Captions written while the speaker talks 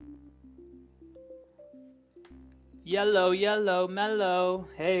Yellow, yellow, mellow.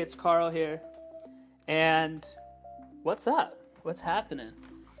 Hey, it's Carl here. And what's up? What's happening?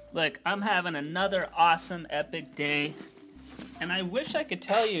 Look, I'm having another awesome, epic day. And I wish I could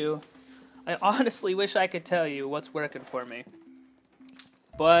tell you, I honestly wish I could tell you what's working for me.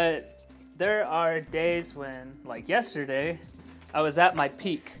 But there are days when, like yesterday, I was at my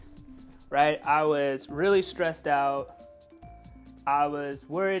peak, right? I was really stressed out. I was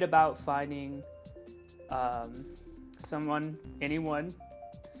worried about finding anyone,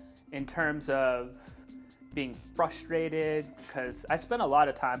 in terms of being frustrated, because I spend a lot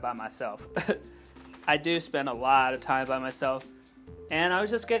of time by myself. I do spend a lot of time by myself, and I was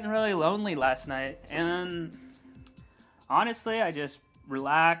just getting really lonely last night, and honestly, I just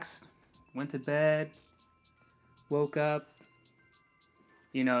relaxed, went to bed, woke up.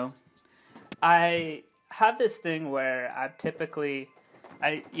 I have this thing where I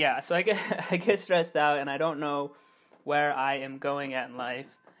get stressed out and I don't know where I am going at in life.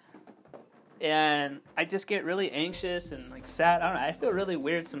 And I just get really anxious and sad. I don't know, I feel really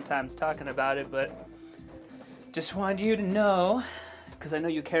weird sometimes talking about it, but just wanted you to know, because I know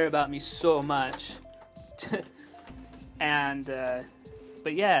you care about me so much. And,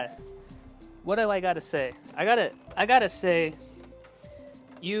 but yeah, what do I gotta say? I gotta say,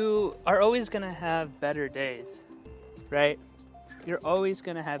 you are always gonna have better days, right? You're always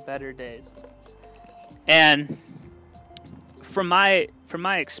gonna have better days. And from my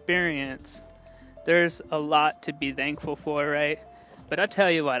experience, there's a lot to be thankful for, right? But I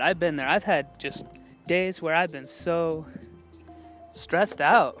tell you what, I've been there. I've had just days where I've been so stressed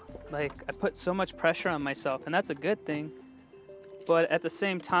out. I put so much pressure on myself, and that's a good thing. But at the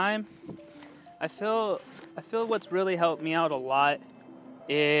same time, I feel what's really helped me out a lot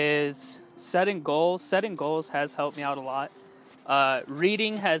is setting goals. Setting goals has helped me out a lot.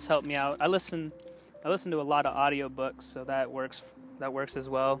 Reading has helped me out. I listen to a lot of audiobooks, so that works as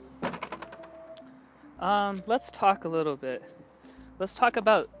well. Let's talk a little bit. Let's talk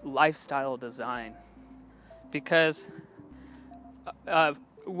about lifestyle design, because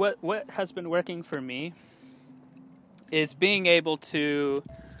what has been working for me is being able to,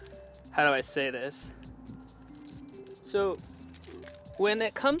 how do I say this? So when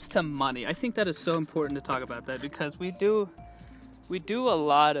it comes to money, I think that is so important to talk about that, because we do a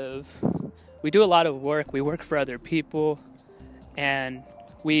lot of work. We work for other people, and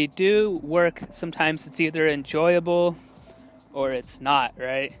we do work. Sometimes it's either enjoyable or it's not,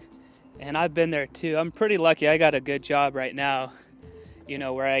 right? And I've been there too. I'm pretty lucky. I got a good job right now,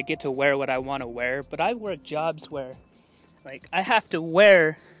 where I get to wear what I want to wear. But I work jobs where, I have to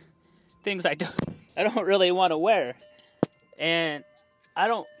wear things I don't really want to wear, and I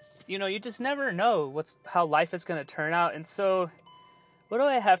don't. You just never know how life is going to turn out, and so. What do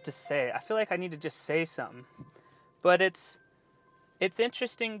I have to say? I feel like I need to just say something. But it's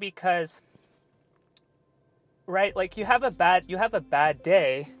interesting because, right, you have a bad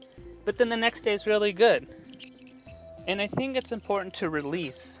day, but then the next day is really good. And I think it's important to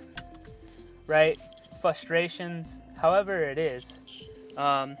release, right, frustrations, however it is.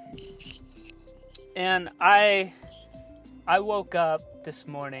 And I woke up this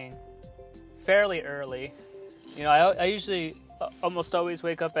morning fairly early. I usually almost always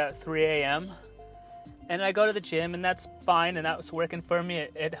wake up at 3 a.m. and I go to the gym, and that's fine, and that was working for me.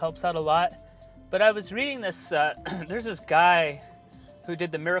 It helps out a lot. But I was reading this, there's this guy who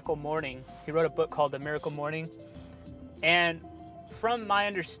did The Miracle Morning. He wrote a book called The Miracle Morning. And from my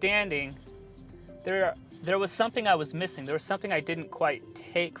understanding, there was something I was missing. There was something I didn't quite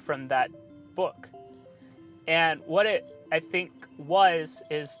take from that book. And what it, I think, is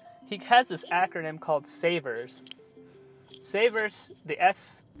he has this acronym called SAVERS. SAVERS, the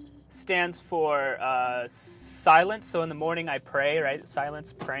S stands for silence. So in the morning I pray, right?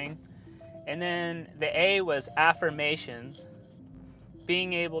 Silence, praying. And then the A was affirmations.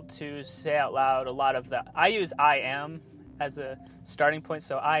 Being able to say out loud a lot of the... I use I am as a starting point.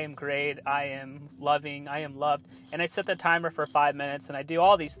 So I am great, I am loving, I am loved. And I set the timer for 5 minutes, and I do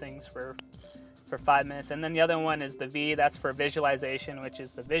all these things for 5 minutes. And then the other one is the V. That's for visualization, which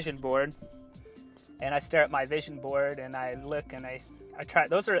is the vision board. And I stare at my vision board, and I look, and I try.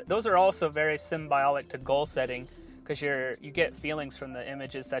 Those are also very symbolic to goal setting, because you get feelings from the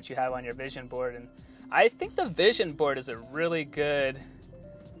images that you have on your vision board. And I think the vision board is a really good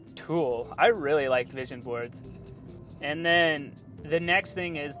tool. I really like vision boards. And then the next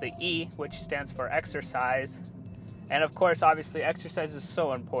thing is the E, which stands for exercise. And of course, obviously, exercise is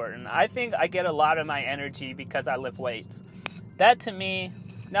so important. I think I get a lot of my energy because I lift weights. That to me,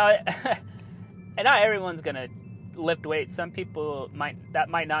 now. And not everyone's gonna lift weights. Some people might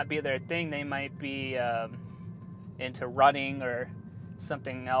not be their thing. They might be into running or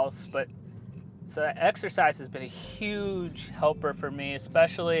something else. But so exercise has been a huge helper for me,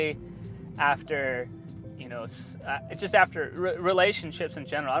 especially after, just after relationships in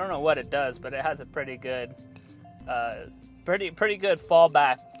general. I don't know what it does, but it has a pretty good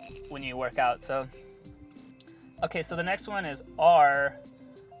fallback when you work out. So, okay, so the next one is R.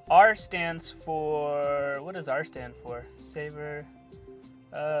 R stands for, what does R stand for? Savor.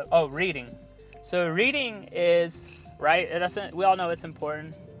 Reading. So reading is, right, we all know it's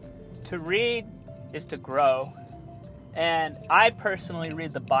important. To read is to grow. And I personally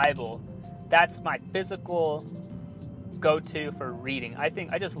read the Bible. That's my physical go-to for reading. I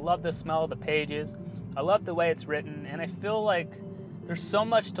just love the smell of the pages. I love the way it's written, and I feel like there's so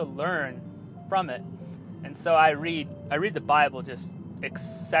much to learn from it. And so I read the Bible just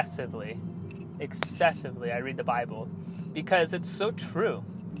excessively. I read the Bible because it's so true.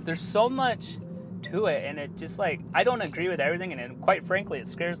 There's so much to it, and it just I don't agree with everything, and quite frankly, it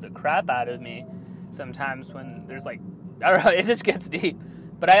scares the crap out of me sometimes when there's I don't know, it just gets deep.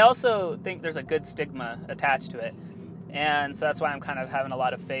 But I also think there's a good stigma attached to it, and so that's why I'm kind of having a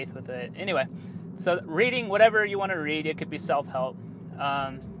lot of faith with it. Anyway, so reading whatever you want to read, it could be self-help,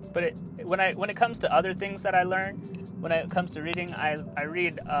 but when it comes to other things that I learn, when it comes to reading, I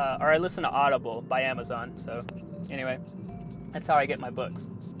read or I listen to Audible by Amazon. So anyway, that's how I get my books.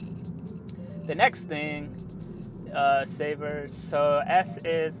 The next thing, savers. So S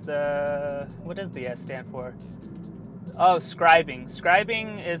is what does the S stand for? Oh, scribing.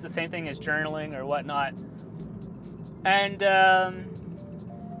 Scribing is the same thing as journaling or whatnot. And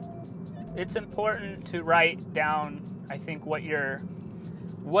it's important to write down, I think, what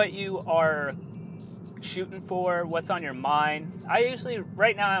you are shooting for, what's on your mind. I usually,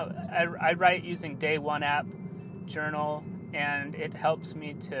 right now, I write using Day One app journal, and it helps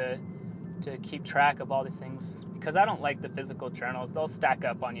me to keep track of all these things, because I don't like the physical journals. They'll stack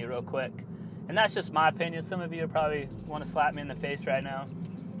up on you real quick. And that's just my opinion. Some of you probably want to slap me in the face right now.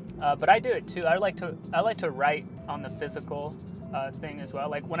 But I do it too. I like to write on the physical thing as well.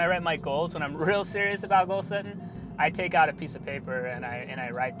 Like when I write my goals, when I'm real serious about goal setting, I take out a piece of paper and I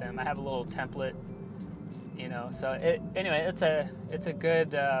write them. I have a little template, So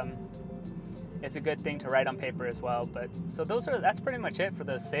it's a good thing to write on paper as well. But so that's pretty much it for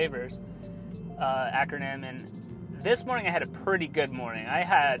those savers acronym. And this morning I had a pretty good morning. I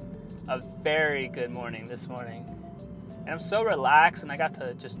had a very good morning this morning, and I'm so relaxed, and I got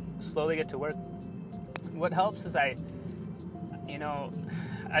to just slowly get to work. What helps is I'm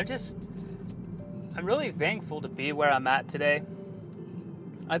really thankful to be where I'm at today.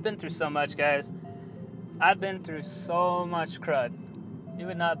 I've been through so much, guys. I've been through so much crud. You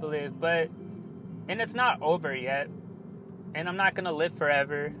would not believe, and it's not over yet, and I'm not gonna live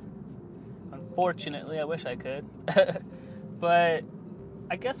forever. Unfortunately, I wish I could. But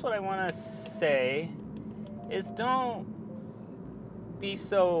I guess what I want to say is don't be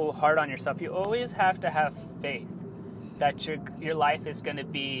so hard on yourself. You always have to have faith that your life is going to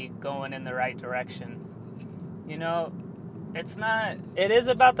be going in the right direction. It is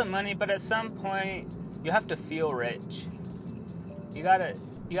about the money, but at some point you have to feel rich. You gotta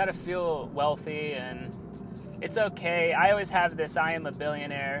feel wealthy, and it's okay. I always have this, I am a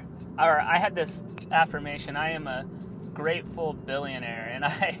billionaire, or I had this affirmation, I am a grateful billionaire, and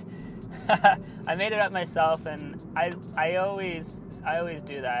I made it up myself, and I always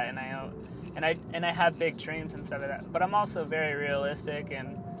do that, and I have big dreams and stuff like that, but I'm also very realistic,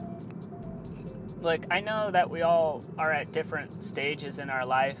 and I know that we all are at different stages in our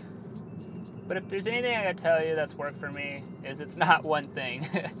life, but if there's anything I gotta tell you that's worked for me, is it's not one thing.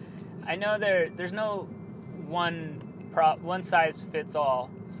 I know there's no one size fits all,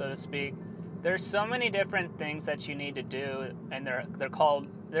 so to speak. There's so many different things that you need to do, and they're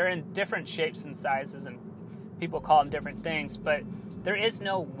in different shapes and sizes, and people call them different things, but there is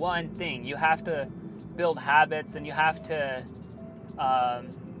no one thing. You have to build habits, and you have to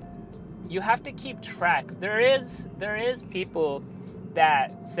keep track. There is people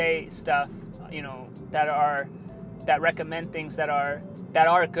that say stuff, that recommend things that are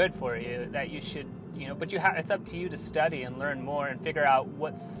good for you, that you should, but it's up to you to study and learn more and figure out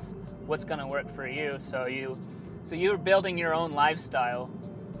what's going to work for you. So you're building your own lifestyle,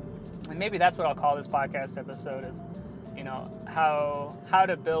 and maybe that's what I'll call this podcast episode is, how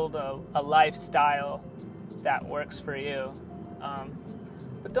to build a lifestyle that works for you.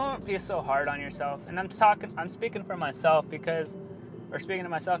 But don't be so hard on yourself. And I'm speaking to myself because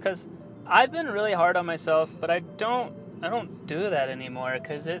I've been really hard on myself, but I don't do that anymore,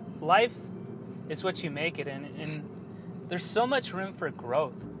 because life is what you make it in, and there's so much room for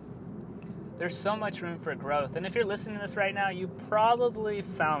growth. there's so much room for growth. And if you're listening to this right now, you probably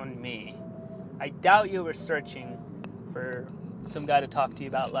found me. I doubt you were searching for some guy to talk to you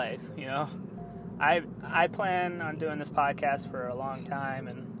about life, you know? I plan on doing this podcast for a long time,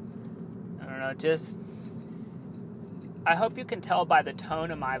 and I don't know, just I hope you can tell by the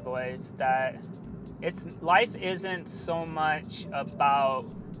tone of my voice that life isn't so much about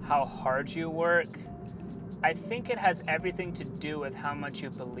how hard you work. I think it has everything to do with how much you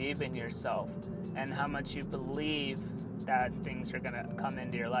believe in yourself and how much you believe that things are going to come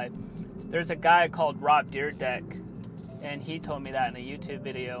into your life. There's a guy called Rob Dyrdek, and he told me that in a YouTube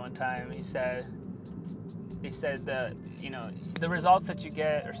video one time. He said that, you know, the results that you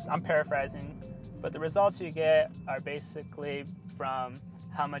get, or I'm paraphrasing, but the results you get are basically from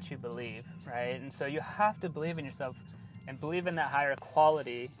how much you believe, right? And so you have to believe in yourself and believe in that higher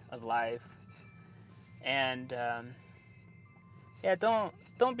quality of life. And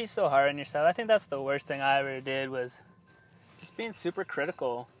don't be so hard on yourself. I think that's the worst thing I ever did, was just being super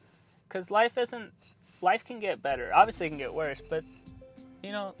critical. Because life can get better. Obviously it can get worse, but,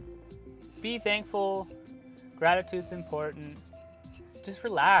 you know, be thankful. Gratitude's important. Just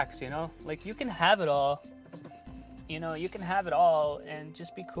relax, you know? Like, you can have it all. You know, you can have it all and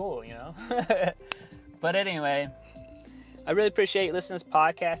just be cool, you know? But anyway, I really appreciate you listening to this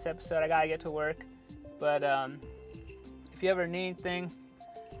podcast episode. I gotta get to work. But if you ever need anything,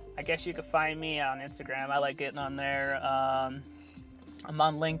 I guess you could find me on Instagram. I like getting on there. I'm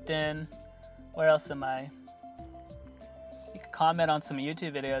on LinkedIn. Where else am I? You can comment on some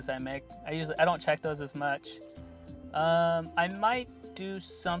YouTube videos I make. I don't check those as much. I might do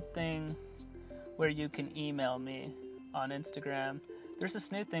something where you can email me on Instagram. There's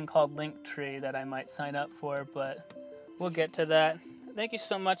this new thing called Linktree that I might sign up for, but we'll get to that. Thank you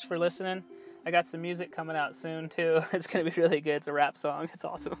so much for listening. I got some music coming out soon too. It's going to be really good. It's a rap song. It's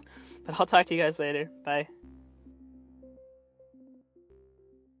awesome. But I'll talk to you guys later. Bye.